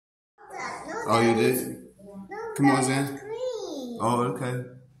Oh, you did? Come on, Zan. Oh, okay.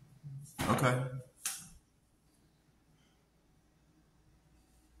 Okay.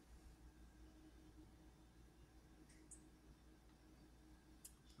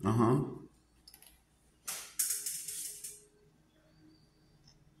 Uh-huh.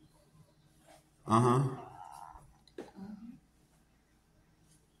 Uh-huh.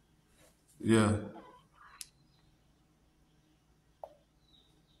 Yeah.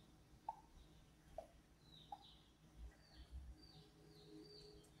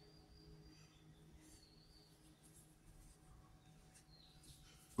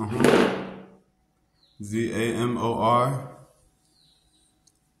 Uh-huh. ZAMOR.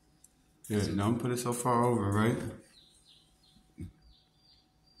 Yeah, don't put it so far over, right?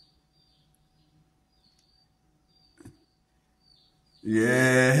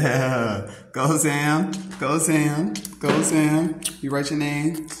 Yeah. Go Sam. Go Sam. Go Sam. You write your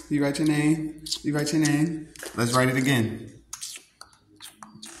name. You write your name. You write your name. Let's write it again.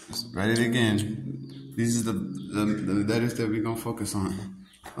 Let's write it again. These are the letters that we're gonna focus on.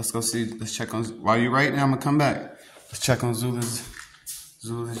 Let's go see. Let's check on. While you write now, I'm gonna come back. Let's check on Zula's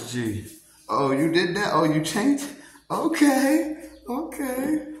G. Oh, you did that? Oh, you changed? Okay.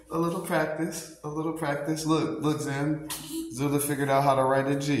 Okay. A little practice. A little practice. Look, Zan. Zula figured out how to write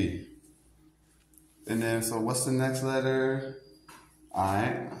a G. And then, so what's the next letter?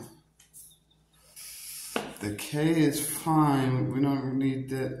 Alright. The K is fine. We don't need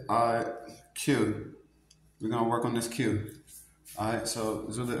that. Alright. Q. We're going to work on this Q. Alright, so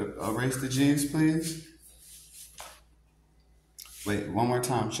Zula, erase the G's, please. Wait, one more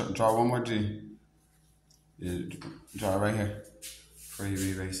time. Draw one more G. Yeah, draw it right here. Before you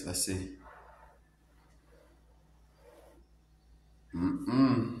erase, let's see.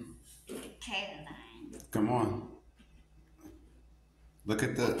 Come on. Look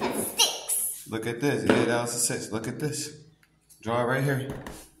at the. Six. Look at this. Yeah, that was a 6. Look at this. Draw it right here.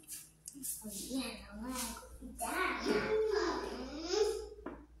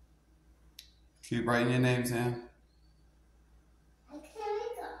 Keep writing your name, Sam.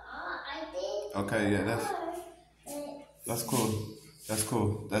 Okay, yeah, that's cool. That's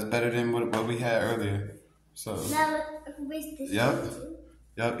cool. That's better than what we had earlier. So. Now erase this.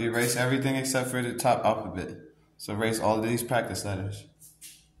 Yep, erase everything except for the top alphabet. So erase all of these practice letters.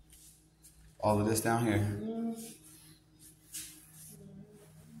 All of this down here.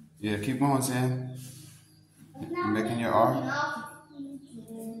 Yeah, keep going, Sam. You're making your R.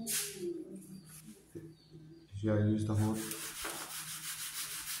 You gotta use the whole.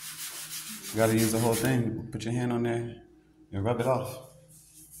 You gotta use the whole thing. Put your hand on there and rub it off.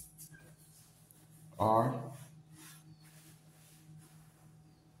 R.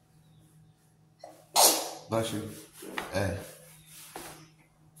 Bless you. A.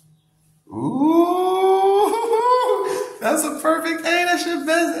 Ooh, that's a perfect A. That's your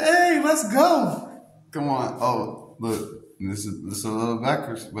best A. Let's go. Come on. Oh, look, this is a little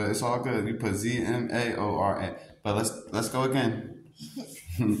backwards, but it's all good. You put ZMAORA. But let's go again.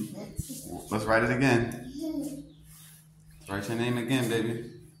 Let's write it again. Write your name again, baby.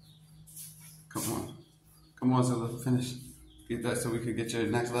 Come on, Zilla. Finish. Get that so we could get your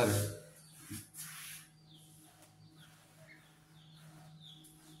next letter.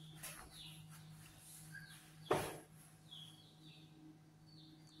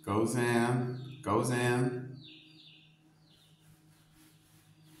 Go Zam. Go Zam.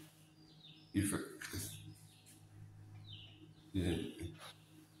 You for. Yeah.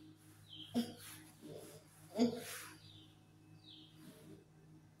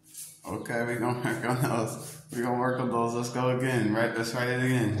 Okay, we're gonna work on those. We're gonna work on those. Let's go again. Right? Let's write it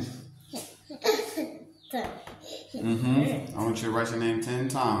again. I want you to write your name 10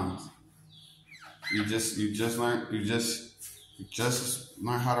 times. You just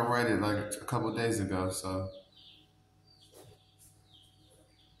learned how to write it like a couple days ago, so.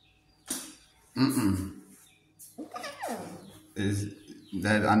 Is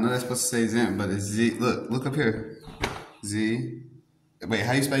that I know that's supposed to say Zam, but it's Z. Look up here. Z. Wait,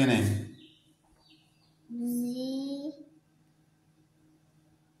 how you spell your name? Z.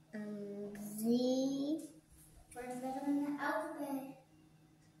 First letter in the alphabet.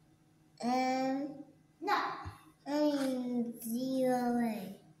 Z-O-A.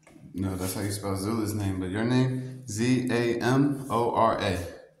 No, that's how you spell Zula's name, but your name? Z-A-M-O-R-A.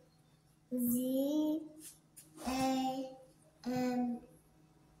 Z-A-M-O-R-A.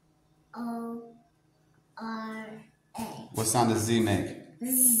 What sound does Z make?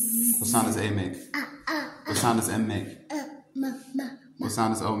 What sound does A make? What sound does M make? What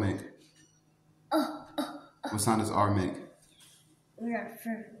sound does O make? What sound does R make?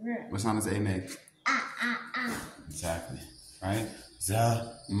 What sound does A make? Exactly. Right?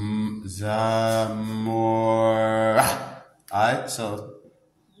 Zamor. Alright, so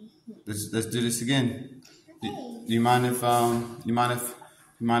let's do this again. Do you mind if Hey!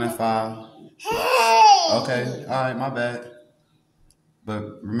 okay, alright, my bad.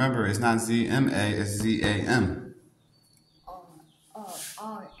 But remember, it's not ZMA, it's ZAM.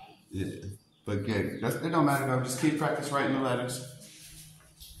 R-A. Yeah. But yeah, it don't matter though. Just keep practice writing the letters.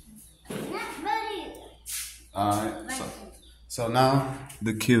 Not ready. Alright. So now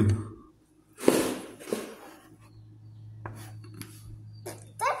the Q. That's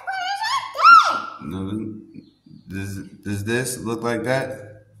what I said. No, does this look like that?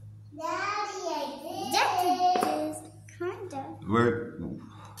 Daddy, I did. Kind of. Where?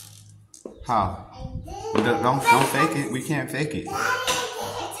 How? I did. Don't fake it. We can't fake it.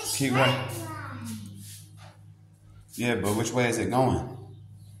 Keep right. Yeah, but which way is it going?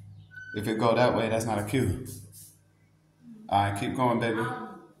 If it go that way, that's not a Q. All right, keep going, baby.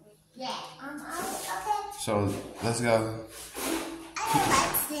 Yeah. Okay. So let's go. I don't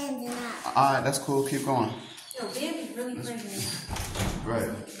like standing up. All right, that's cool. Keep going. Yo, Bambi's really crazy. Right.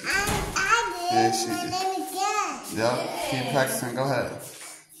 I did. Yeah, she My did. name is Jen. Yep. Keep practicing. Go ahead.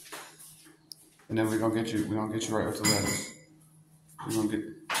 And then we're gonna get you right with the letters. We're gonna get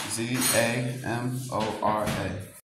ZAMORA.